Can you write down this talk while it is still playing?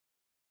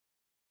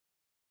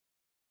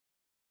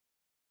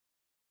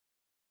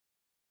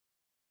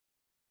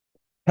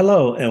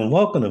Hello, and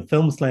welcome to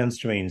Film Slam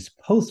Stream's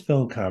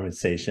post-film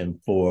conversation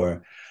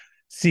for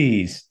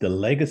Seas, The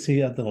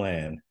Legacy of the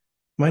Land.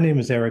 My name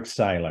is Eric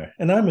Siler,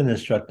 and I'm an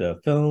instructor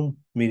of film,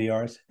 media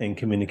arts, and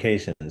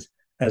communications,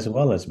 as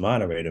well as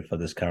moderator for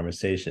this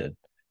conversation.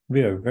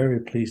 We are very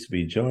pleased to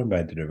be joined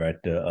by the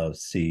director of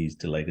Seas,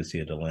 The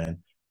Legacy of the Land,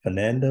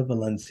 Fernando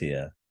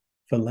Valencia.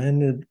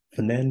 Fernando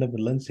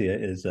Valencia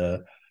is a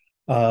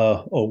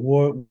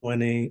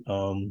award-winning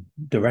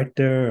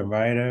director and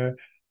writer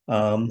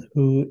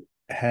who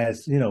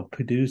has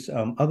produced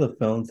other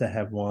films that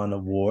have won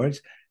awards,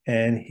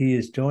 and he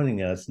is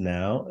joining us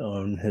now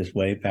on his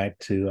way back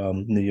to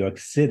New York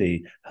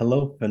City.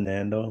 Hello,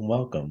 Fernando, and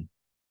welcome.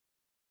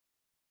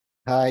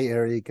 Hi,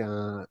 Eric.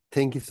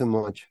 Thank you so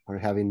much for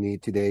having me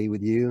today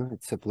with you.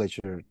 It's a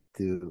pleasure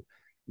to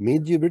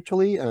meet you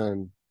virtually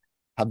and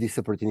have this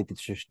opportunity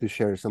to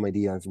share some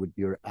ideas with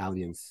your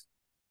audience.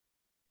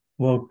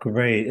 Well,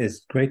 great.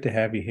 It's great to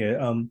have you here.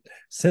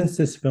 Since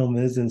this film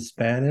is in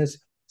Spanish,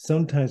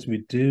 sometimes we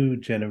do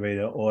generate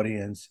an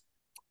audience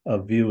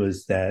of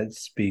viewers that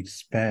speak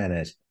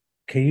Spanish.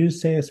 Can you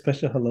say a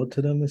special hello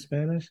to them in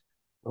Spanish?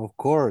 Of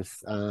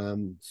course,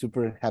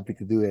 super happy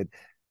to do it.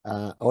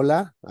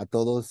 Hola a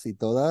todos y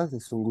todas.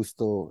 Es un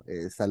gusto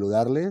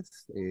saludarles.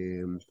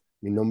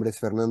 Mi nombre es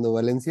Fernando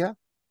Valencia.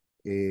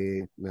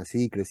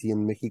 Nací y crecí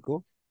en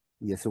México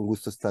y es un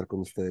gusto estar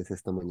con ustedes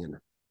esta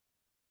mañana.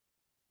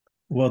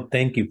 Well,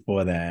 thank you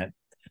for that.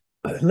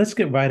 Let's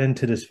get right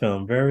into this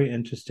film. Very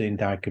interesting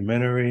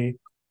documentary,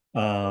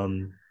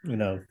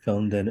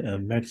 filmed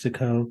in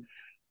Mexico.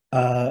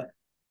 Uh,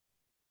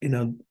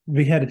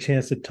 we had a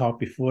chance to talk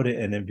before the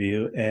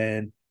interview,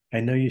 and I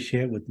know you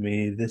shared with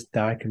me this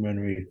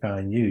documentary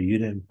found you. You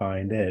didn't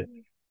find it.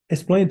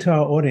 Explain to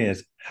our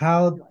audience,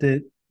 how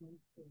did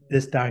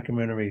this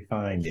documentary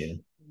find you?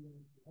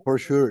 For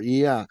sure,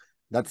 yeah,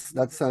 that's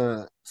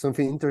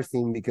something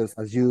interesting because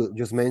as you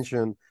just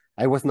mentioned,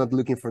 I was not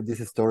looking for this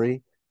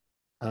story.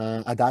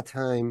 At that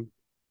time,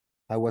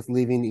 I was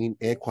living in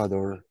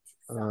Ecuador.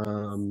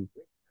 Um,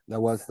 that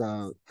was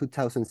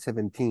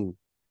 2017.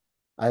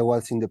 I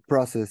was in the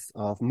process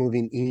of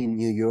moving in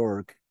New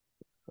York,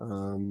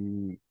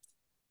 um,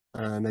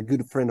 and a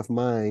good friend of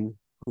mine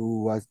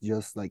who was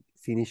just like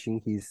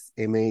finishing his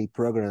MA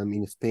program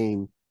in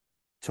Spain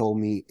told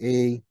me,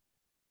 "Hey,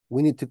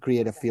 we need to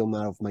create a film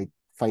out of my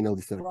final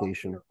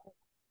dissertation."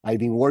 I've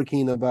been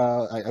working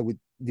with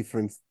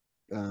different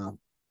uh,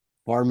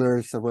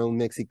 farmers around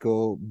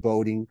Mexico,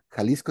 both in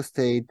Jalisco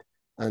State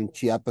and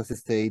Chiapas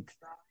State,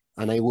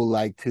 and I would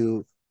like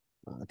to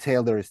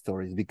tell their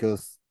stories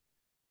because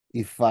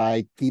if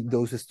I keep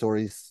those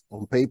stories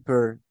on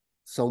paper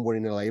somewhere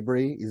in a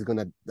library, is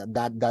gonna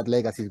that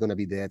legacy is gonna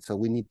be dead. So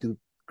we need to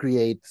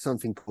create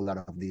something cool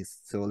out of this.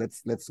 So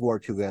let's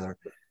work together.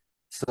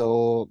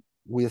 So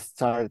we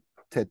started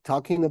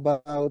talking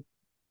about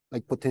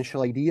like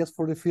potential ideas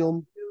for the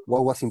film,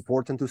 what was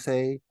important to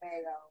say,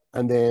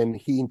 and then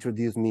he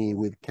introduced me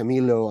with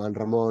Camilo and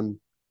Ramon,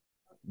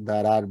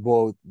 that are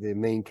both the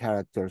main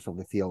characters of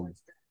the film.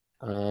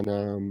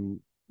 And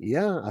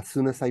yeah, as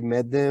soon as I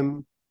met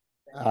them,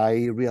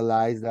 I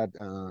realized that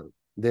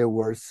there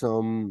were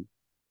some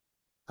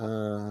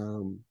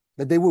that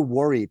they were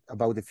worried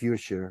about the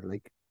future,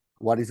 like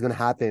what is going to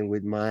happen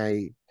with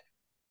my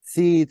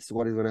seeds,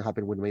 what is going to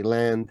happen with my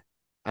land.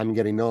 I'm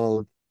getting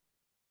old.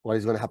 What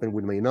is going to happen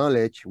with my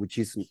knowledge, which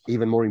is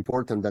even more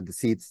important than the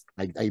seeds,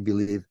 I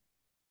believe.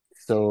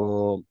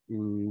 So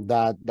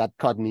that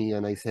caught me,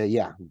 and I said,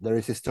 yeah, there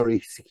is a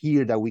story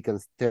here that we can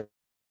tell,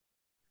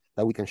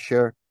 that we can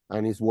share,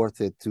 and it's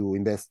worth it to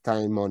invest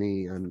time,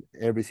 money, and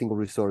every single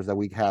resource that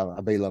we have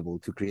available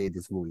to create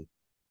this movie.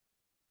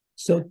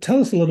 So tell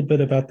us a little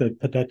bit about the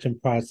production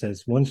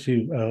process. Once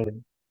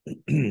you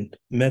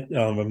met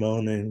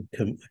Ramon and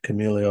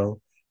Camilo,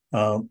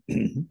 how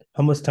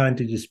much time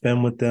did you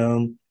spend with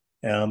them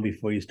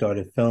before you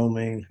started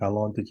filming? How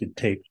long did you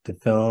take to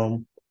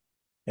film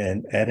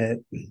and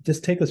edit?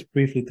 Just take us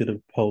briefly through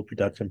the whole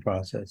production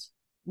process.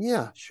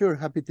 Yeah, sure,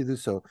 happy to do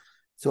so.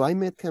 So I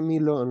met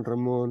Camilo and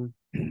Ramon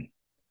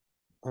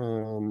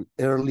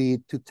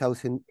early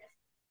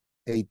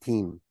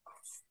 2018.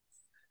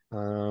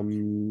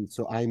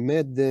 So I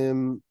met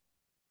them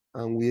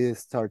and we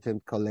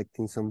started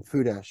collecting some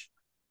footage,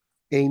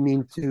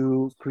 aiming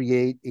to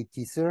create a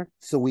teaser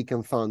so we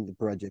can fund the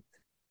project.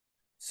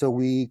 So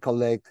we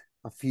collect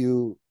a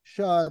few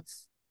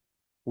shots.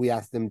 We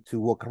ask them to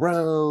walk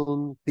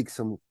around, pick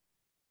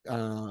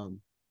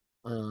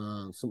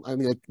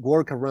like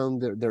work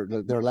around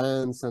their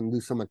lands and do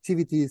some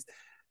activities.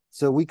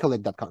 So we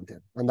collect that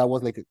content, and that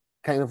was like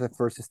kind of the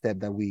first step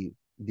that we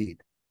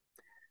did.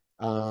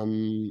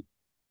 Um,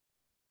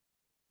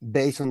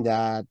 Based on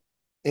that,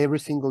 every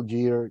single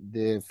year,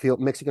 the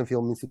Mexican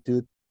Film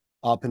Institute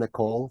open a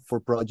call for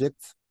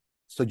projects,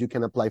 so you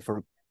can apply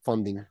for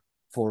funding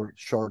for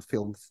short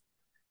films.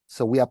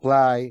 So we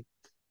apply,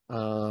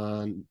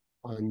 and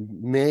on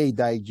May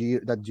that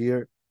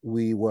year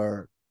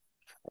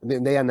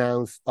they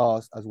announced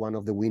us as one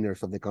of the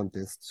winners of the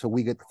contest. So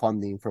we get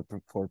funding for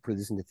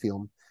producing the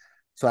film.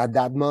 So at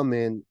that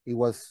moment, it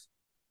was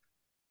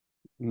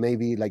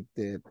maybe like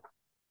the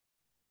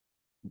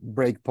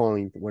break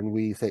point when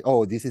we say,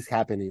 oh, this is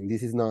happening.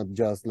 This is not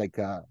just like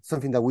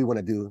something that we want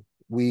to do.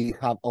 We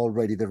have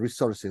already the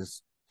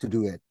resources to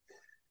do it.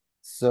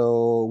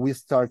 So we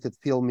started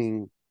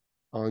filming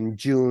on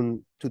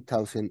June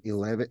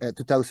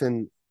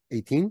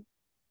 2018,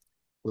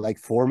 like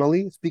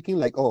formally speaking,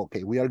 like, oh,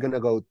 okay, we are going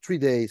to go 3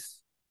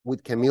 days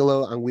with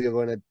Camilo and we are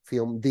going to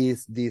film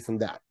this, this,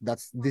 and that.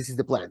 This is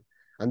the plan.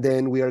 And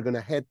then we are going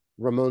to head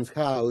Ramon's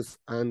house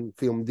and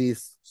film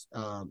this,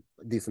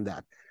 this and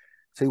that.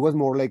 So it was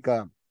more like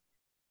a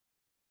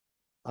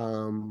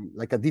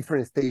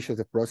different stage of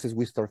the process.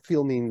 We start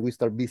filming, we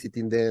start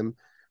visiting them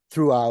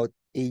throughout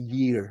a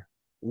year.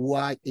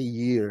 Why a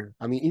year?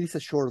 I mean, it is a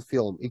short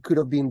film. It could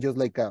have been just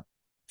like a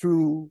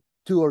 2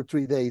 or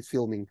 3 days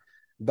filming,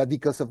 but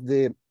because of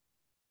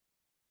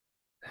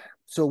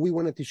so we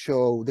wanted to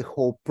show the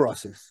whole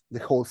process,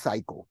 the whole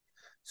cycle.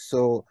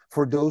 So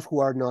for those who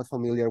are not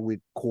familiar with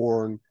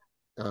corn,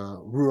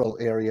 rural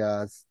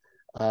areas,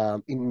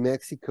 in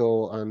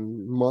Mexico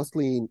and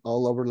mostly in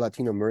all over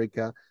Latin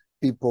America,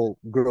 people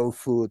grow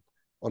food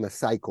on a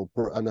cycle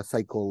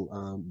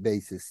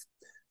basis.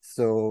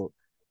 So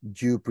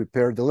you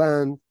prepare the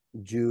land,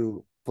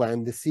 you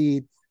plant the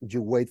seed,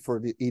 you wait for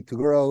it to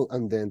grow,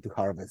 and then to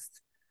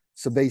harvest.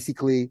 So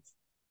basically,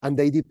 and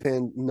they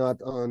depend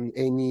not on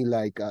any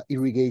like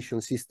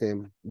irrigation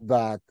system,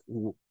 but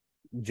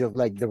just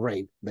like the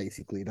rain,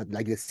 basically, that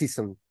like the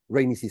season,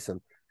 rainy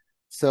season.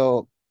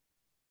 So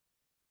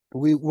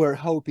we were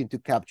hoping to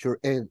capture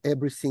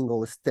every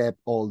single step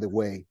all the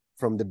way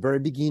from the very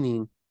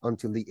beginning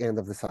until the end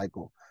of the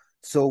cycle.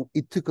 So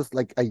it took us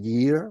like a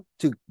year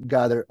to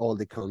gather all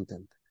the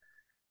content.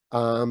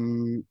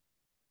 And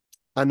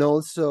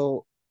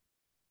also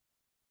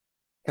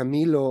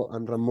Camilo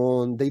and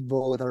Ramon, they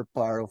both are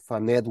part of a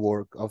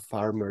network of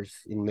farmers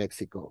in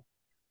Mexico.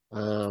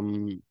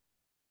 And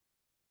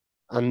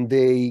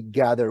they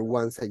gather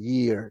once a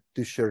year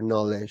to share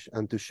knowledge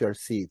and to share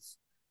seeds.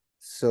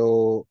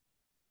 So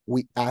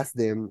we asked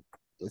them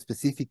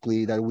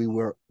specifically that we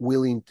were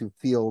willing to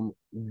film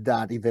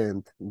that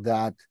event,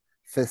 that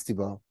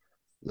festival.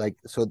 Like,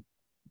 so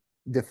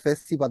the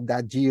festival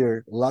that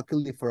year,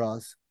 luckily for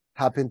us,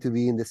 happened to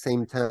be in the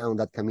same town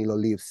that Camilo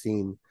lives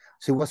in.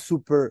 So it was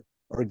super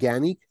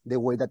organic, the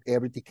way that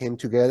everything came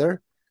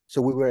together.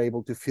 So we were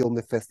able to film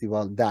the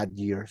festival that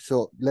year.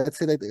 So let's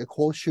say that the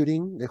whole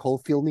shooting, the whole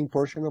filming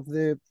portion of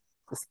the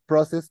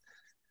process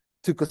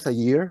took us a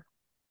year.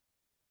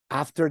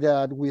 After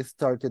that, we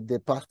started the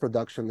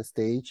post-production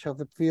stage of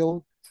the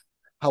film.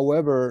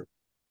 However,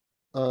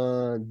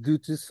 due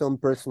to some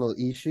personal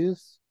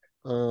issues,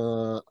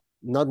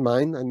 not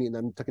mine, I mean,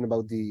 I'm talking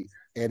about the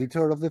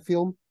editor of the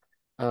film,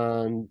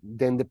 and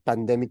then the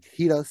pandemic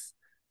hit us.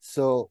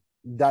 So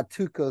that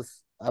took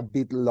us a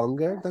bit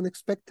longer than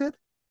expected,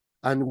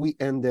 and we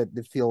ended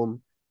the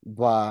film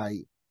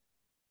by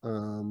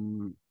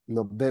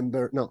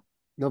November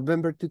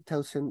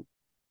 2000,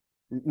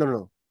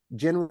 no,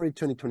 January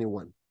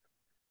 2021.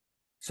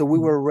 So we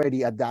were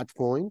ready at that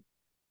point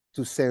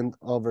to send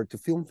over to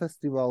film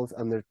festivals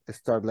and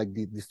start like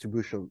the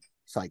distribution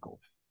cycle.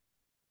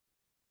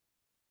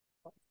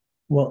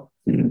 Well,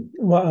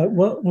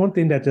 one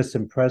thing that just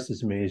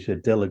impresses me is your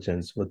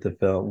diligence with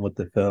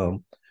the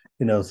film.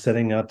 You know,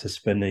 setting out to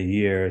spend a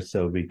year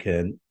so we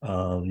can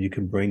you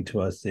can bring to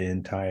us the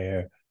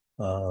entire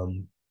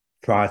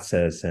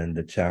process and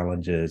the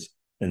challenges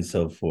and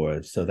so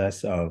forth. So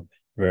that's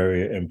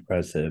very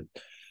impressive.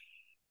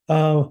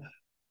 Uh,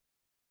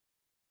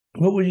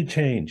 what would you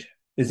change?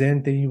 Is there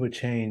anything you would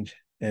change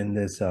in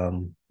this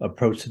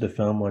approach to the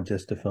film or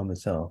just the film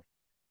itself?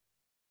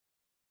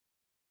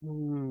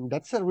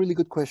 That's a really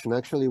good question.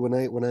 Actually,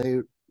 when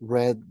I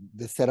read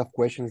the set of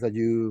questions that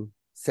you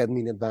sent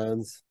me in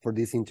advance for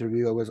this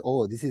interview, I was,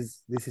 oh, this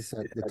is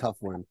the tough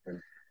one.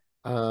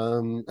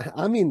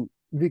 I mean,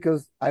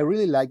 because I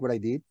really like what I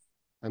did.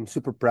 I'm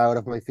super proud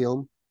of my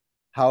film.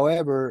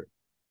 However,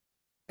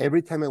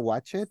 every time I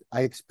watch it,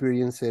 I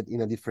experience it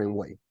in a different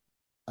way.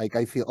 Like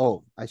I feel,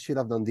 oh, I should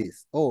have done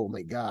this. Oh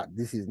my God,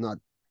 this is not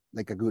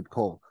like a good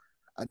call.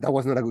 That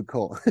was not a good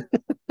call.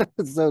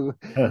 So,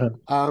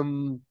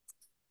 um,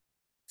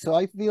 so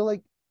I feel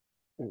like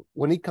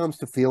when it comes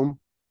to film,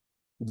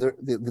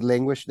 the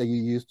language that you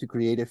use to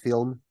create a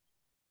film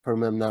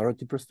from a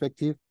narrative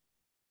perspective,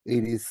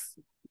 it is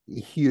a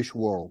huge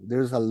world.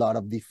 There's a lot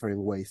of different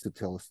ways to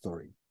tell a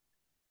story.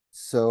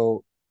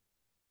 So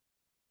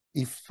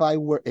if I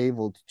were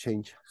able to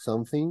change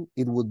something,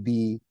 it would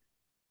be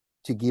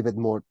to give it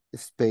more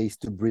space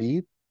to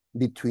breathe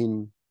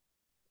between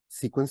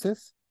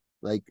sequences.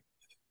 Like,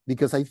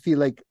 because I feel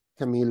like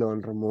Camilo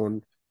and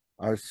Ramon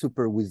are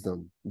super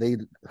wisdom. They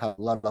have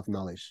a lot of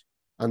knowledge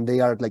and they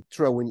are like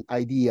throwing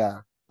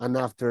idea. And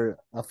after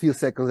a few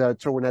seconds, they are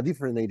throwing a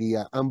different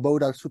idea and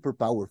both are super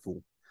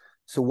powerful.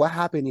 So what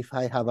happens if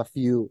I have a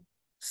few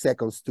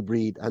seconds to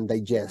breathe and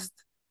digest?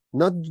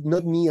 Not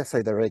me as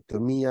a director,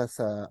 me as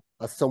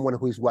someone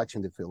who is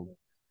watching the film,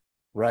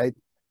 right?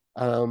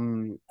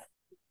 And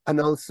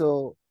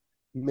also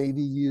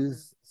maybe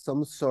use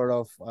some sort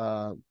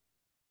of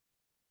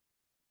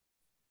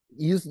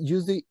use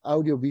the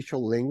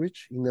audiovisual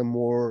language in a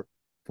more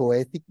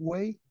poetic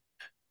way,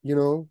 you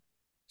know.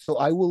 So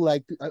I would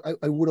like to,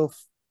 I would have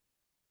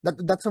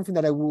that's something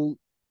that I would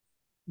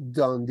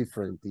done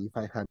differently if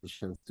I had the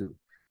chance to.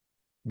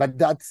 But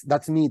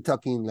that's me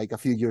talking like a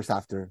few years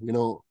after, you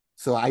know.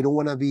 So I don't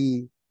want to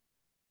be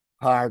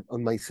hard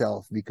on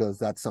myself because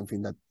that's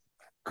something that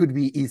could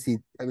be easy,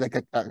 like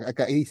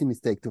a easy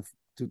mistake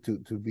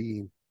to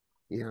be.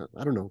 Yeah,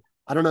 I don't know.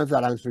 I don't know if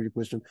that answered your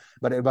question,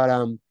 but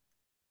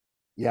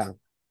yeah,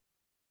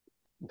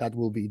 that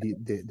will be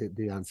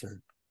the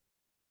answer.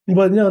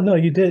 Well, no,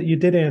 you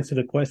did answer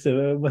the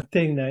question. One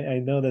thing I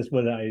noticed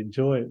what I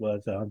enjoyed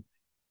was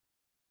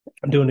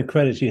during the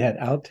credits you had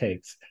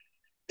outtakes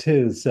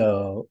too.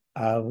 So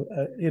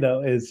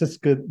it's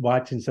just good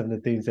watching some of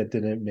the things that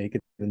didn't make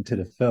it into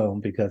the film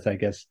because I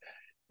guess,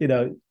 you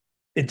know,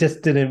 it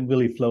just didn't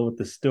really flow with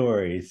the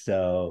story.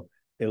 So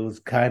it was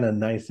kind of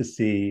nice to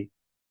see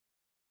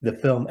the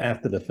film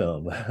after the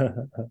film.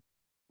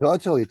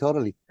 Totally,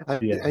 totally.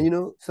 And Yeah. you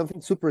know,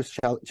 something super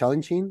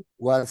challenging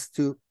was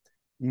to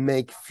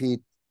make fit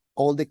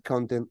all the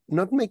content,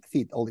 not make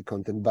fit all the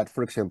content, but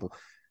for example,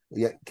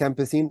 yeah,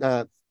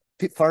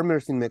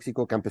 farmers in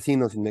Mexico,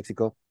 campesinos in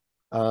Mexico,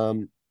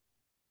 um,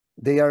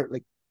 they are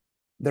like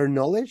their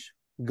knowledge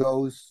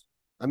goes.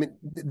 I mean,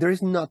 there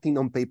is nothing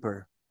on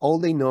paper. All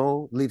they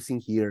know lives in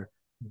here,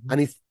 Mhm.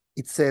 and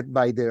it's said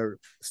by their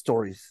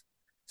stories.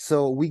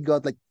 So we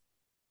got like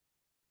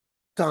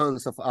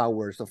tons of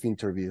hours of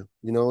interview.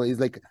 You know, it's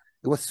like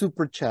it was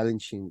super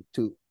challenging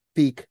to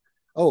pick.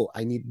 Oh,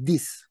 I need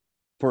this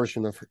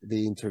portion of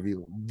the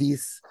interview.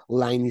 This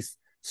line is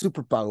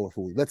super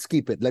powerful. Let's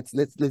keep it. Let's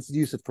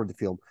use it for the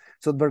film.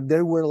 So, but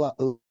there were a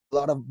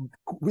lot of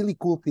really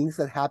cool things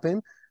that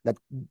happened that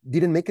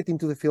didn't make it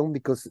into the film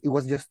because it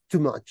was just too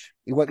much.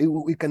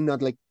 We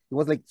cannot like it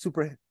was like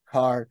super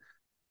hard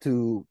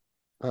to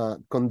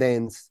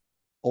condense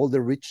all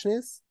the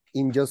richness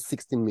in just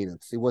 16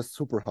 minutes. It was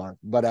super hard,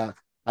 but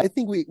I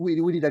think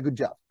we did a good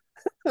job.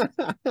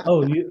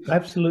 Oh, you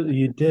absolutely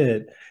you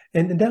did.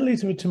 And that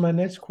leads me to my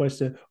next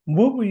question.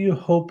 What were you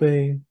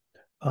hoping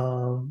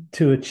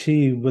to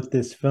achieve with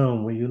this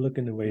film? Were you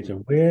looking to raise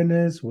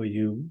awareness? Were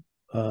you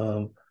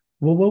well,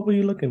 what were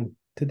you looking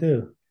to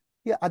do?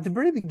 Yeah, at the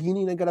very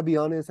beginning, I gotta be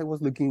honest, I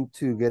was looking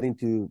to get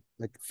into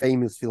like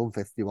famous film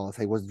festivals.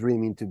 I was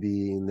dreaming to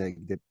be in like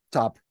the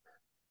top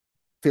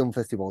film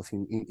festivals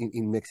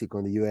in Mexico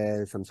and the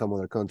US and some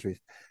other countries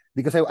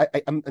because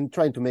I'm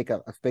trying to make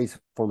a space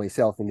for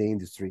myself in the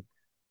industry.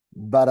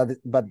 But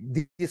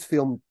this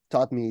film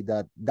taught me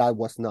that that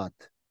was not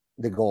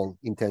the goal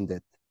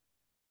intended.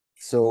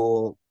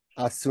 So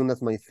as soon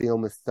as my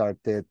film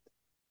started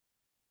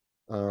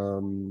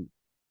um,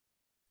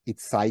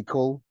 its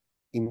cycle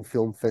in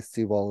film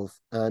festivals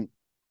and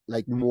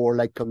like more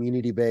like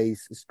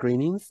community-based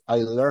screenings, I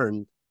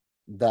learned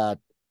that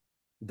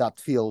that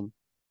film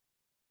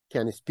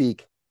can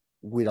speak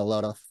with a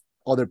lot of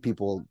other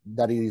people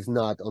that it is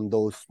not on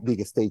those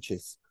big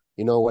stages.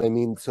 You know what I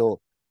mean? So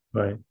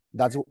Right.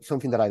 that's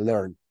something that I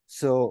learned.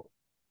 So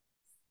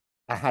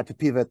I had to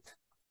pivot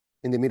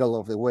in the middle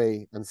of the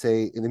way and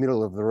say, in the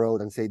middle of the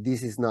road and say,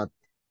 this is not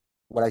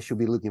what I should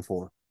be looking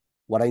for.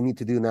 What I need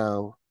to do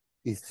now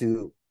is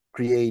to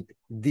create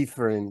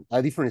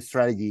a different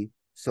strategy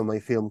so my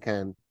film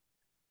can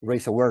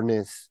raise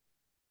awareness,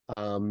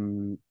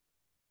 um,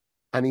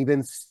 and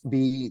even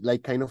be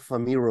like kind of a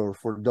mirror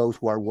for those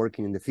who are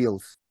working in the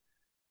fields.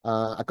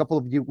 A couple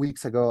of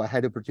weeks ago, I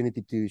had the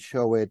opportunity to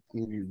show it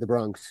in the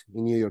Bronx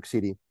in New York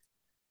City,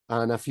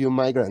 and a few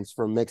migrants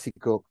from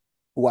Mexico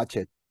watch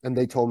it, and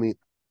they told me,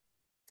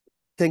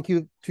 "Thank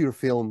you to your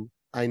film.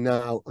 I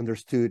now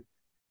understood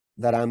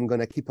that I'm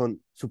gonna keep on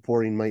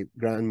supporting my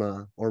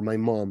grandma or my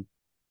mom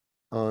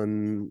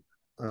on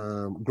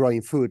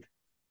growing food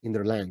in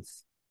their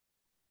lands.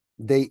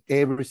 They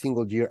every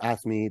single year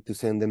ask me to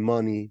send them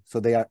money so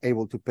they are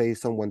able to pay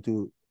someone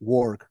to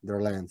work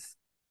their lands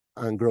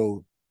and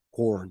grow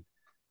corn.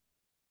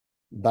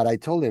 But I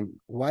told them,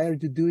 why are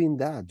you doing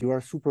that? You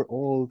are super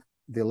old.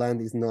 The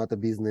land is not a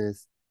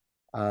business.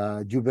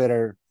 You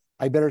better,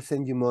 I better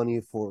send you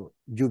money for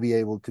you be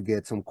able to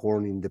get some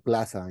corn in the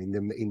plaza, in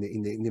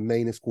the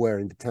main square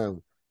in the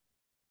town.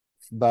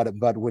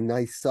 But when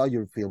I saw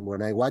your film,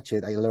 when I watch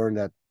it, I learned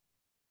that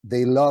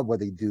they love what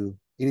they do.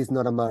 It is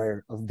not a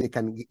matter of they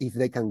can if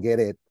they can get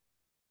it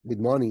with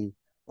money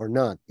or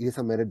not. It is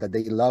a matter that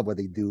they love what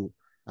they do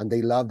and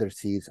they love their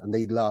seeds and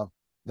they love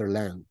their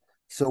land.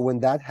 So when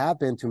that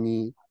happened to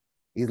me,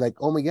 it's like,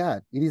 oh my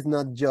God, it is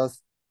not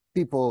just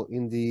people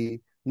in the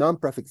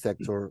nonprofit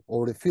sector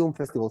or the film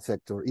festival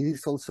sector. It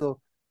is also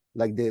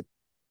like the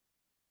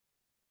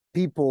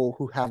people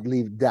who have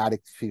lived that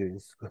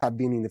experience, who have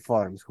been in the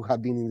farms, who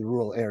have been in the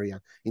rural area,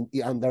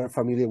 and are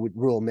familiar with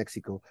rural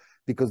Mexico,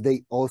 because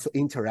they also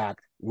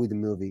interact with the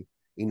movie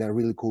in a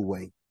really cool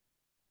way.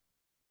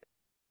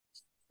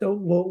 So,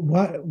 well,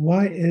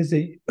 why is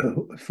it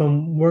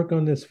from work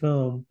on this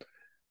film?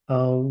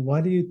 Why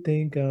do you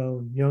think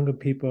younger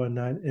people are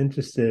not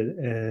interested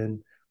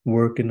in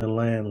working the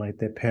land like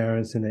their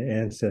parents and their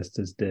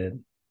ancestors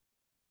did?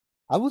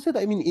 I would say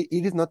that, I mean,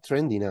 it is not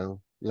trendy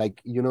now.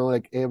 Like,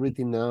 like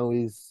everything now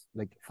is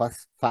like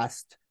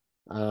fast.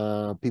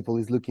 People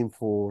is looking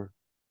for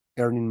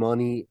earning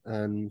money,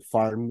 and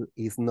farm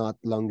is not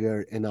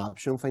longer an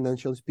option,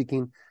 financially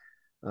speaking.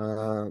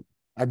 Uh,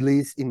 at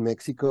least in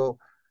Mexico,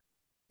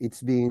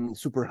 it's been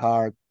super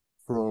hard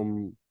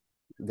from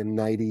the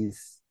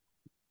 90s,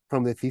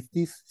 from the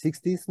 50s,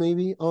 60s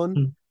maybe on,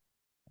 Mm.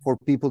 for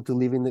people to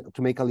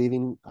to make a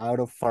living out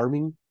of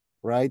farming,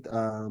 right?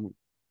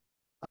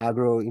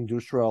 Agro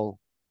industrial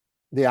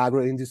the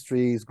agro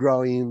industry is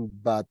growing,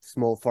 but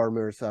small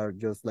farmers are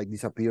just like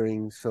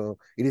disappearing. So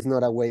it is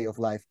not a way of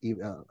life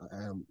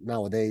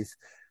nowadays.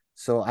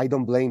 So I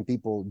don't blame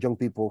people, young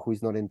people who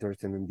is not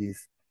interested in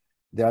this.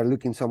 They are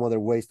looking some other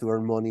ways to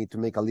earn money, to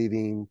make a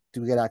living,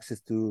 to get access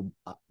to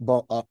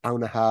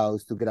own a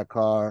house, to get a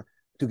car,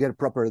 to get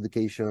proper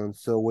education.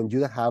 So when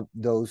you have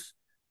those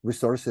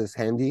resources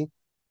handy,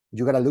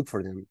 you gotta look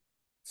for them.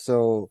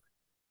 So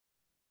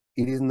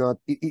it is not,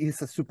 it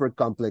is a super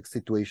complex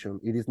situation.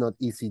 It is not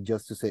easy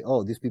just to say,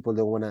 oh, these people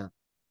don't want to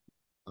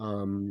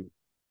um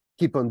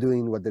keep on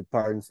doing what their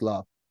parents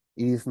love.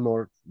 It is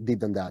more deep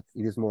than that.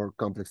 It is more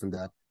complex than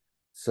that.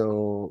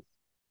 So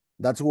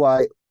that's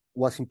why it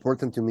was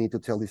important to me to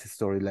tell this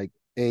story. Like,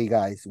 hey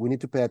guys, we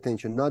need to pay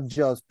attention, not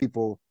just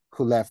people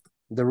who left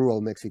the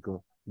rural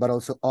Mexico, but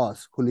also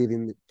us who live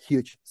in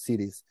huge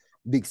cities,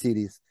 big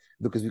cities,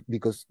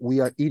 because we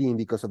are eating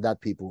because of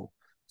that people.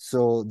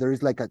 So there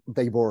is like a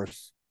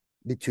divorce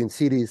between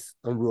cities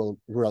and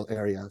rural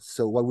areas.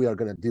 So what we are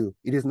gonna do,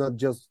 it is not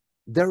just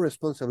their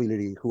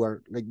responsibility who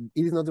are like,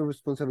 it is not the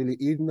responsibility,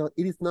 it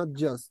is not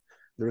just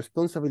the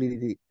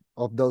responsibility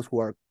of those who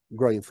are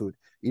growing food.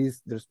 It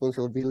is the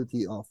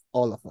responsibility of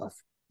all of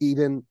us,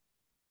 even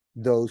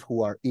those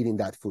who are eating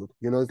that food.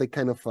 It's like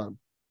kind of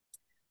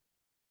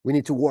we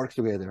need to work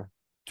together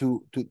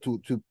to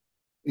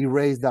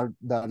erase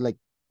that like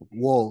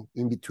wall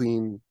in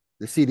between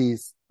the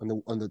cities and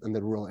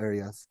the rural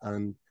areas,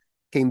 and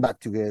came back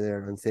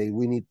together and say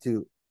we need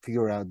to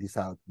figure this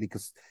out,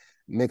 because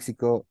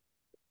Mexico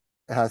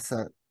has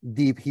a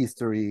deep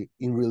history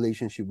in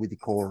relationship with the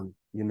corn.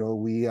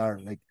 We are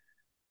like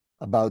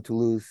about to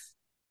lose,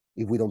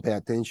 if we don't pay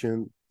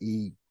attention,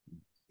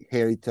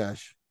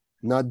 heritage,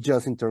 not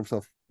just in terms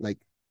of like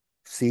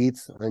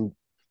seeds,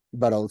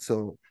 but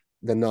also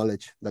the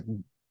knowledge that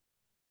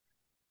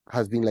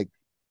has been like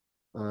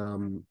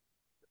um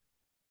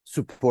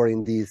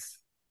supporting this.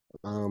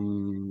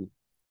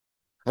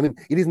 I mean,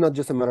 it is not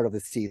just a matter of the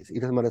seeds, it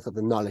is a matter of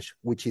the knowledge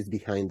which is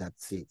behind that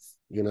seeds,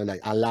 like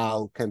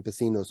allow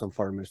campesinos and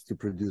farmers to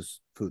produce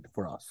food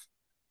for us.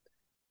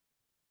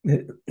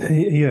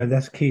 Yeah,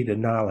 that's key to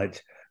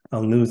knowledge.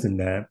 I'm losing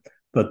that.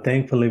 But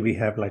thankfully, we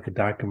have like a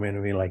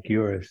documentary like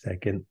yours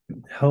that can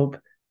help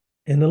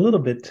in a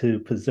little bit to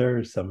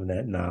preserve some of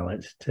that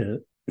knowledge to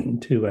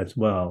as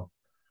well.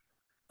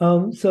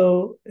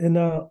 So in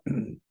a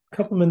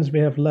couple minutes we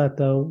have left,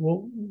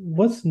 though,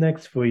 what's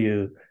next for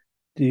you?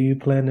 Do you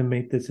plan to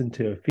make this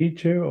into a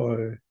feature,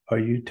 or are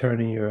you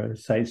turning your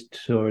sights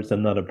towards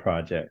another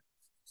project?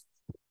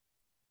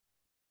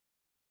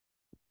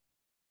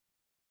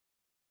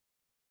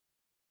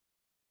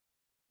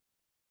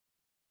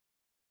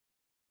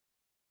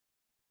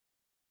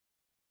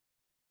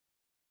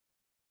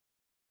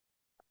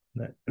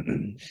 Not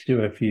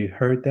sure if you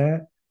heard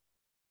that.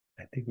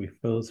 I think we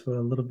froze for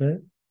a little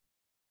bit.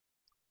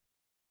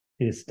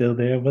 You're still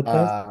there with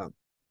us? uh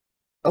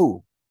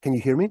oh, can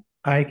you hear me?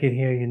 I can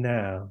hear you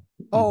now.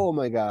 Oh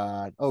my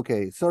god,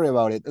 okay, sorry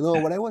about it. No,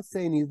 what I was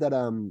saying is that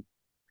I'm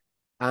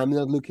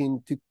not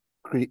looking to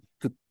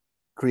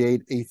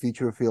create a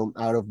feature film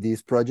out of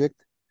this project.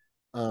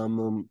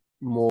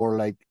 More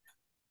like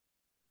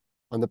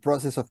on the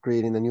process of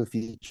creating a new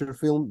feature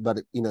film, but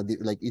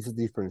like it's a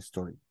different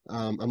story.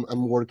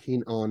 I'm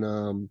working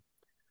on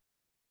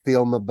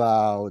film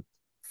about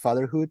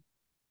fatherhood.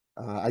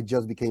 I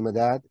just became a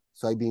dad,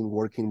 so I've been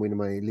working with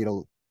my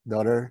little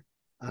daughter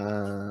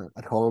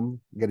at home,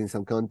 getting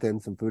some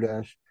content, some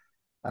footage,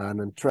 and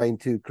I'm trying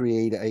to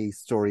create a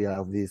story out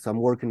of this. I'm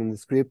working on the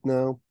script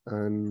now,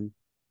 and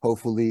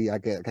hopefully I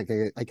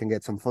can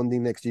get some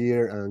funding next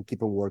year and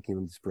keep on working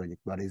on this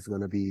project. But it's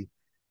gonna be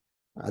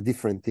a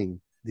different thing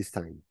this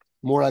time,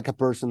 more like a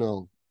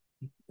personal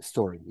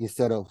story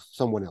instead of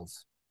someone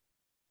else.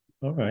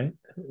 All right.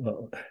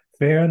 Well,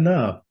 fair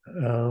enough.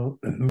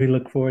 We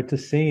look forward to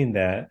seeing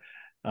that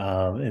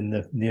in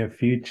the near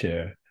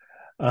future.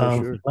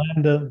 For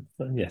sure.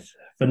 Yes,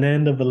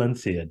 Fernando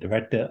Valencia,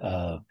 director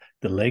of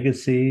The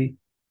Legacy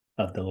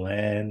of the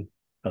Land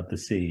of the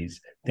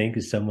Seas. Thank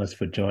you so much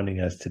for joining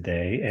us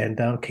today. And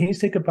can you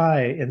say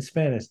goodbye in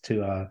Spanish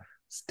to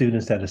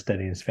students that are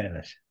studying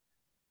Spanish?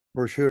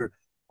 For sure.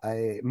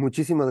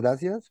 Muchísimas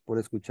gracias por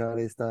escuchar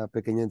esta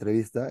pequeña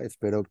entrevista.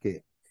 Espero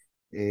que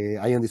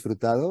hayan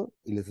disfrutado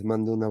y les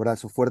mando un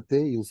abrazo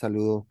fuerte y un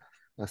saludo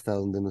hasta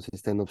donde nos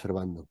estén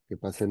observando. Que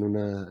pasen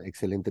una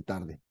excelente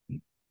tarde.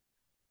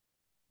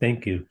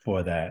 Thank you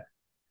for that.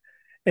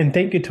 And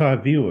thank you to our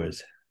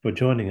viewers for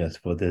joining us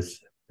for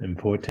this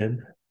important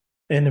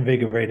and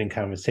invigorating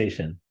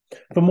conversation.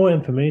 For more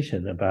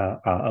information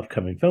about our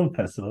upcoming film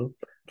festival,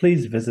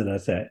 please visit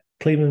us at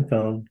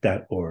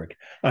clevelandfilm.org.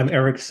 I'm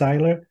Eric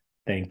Siler.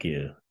 Thank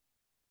you.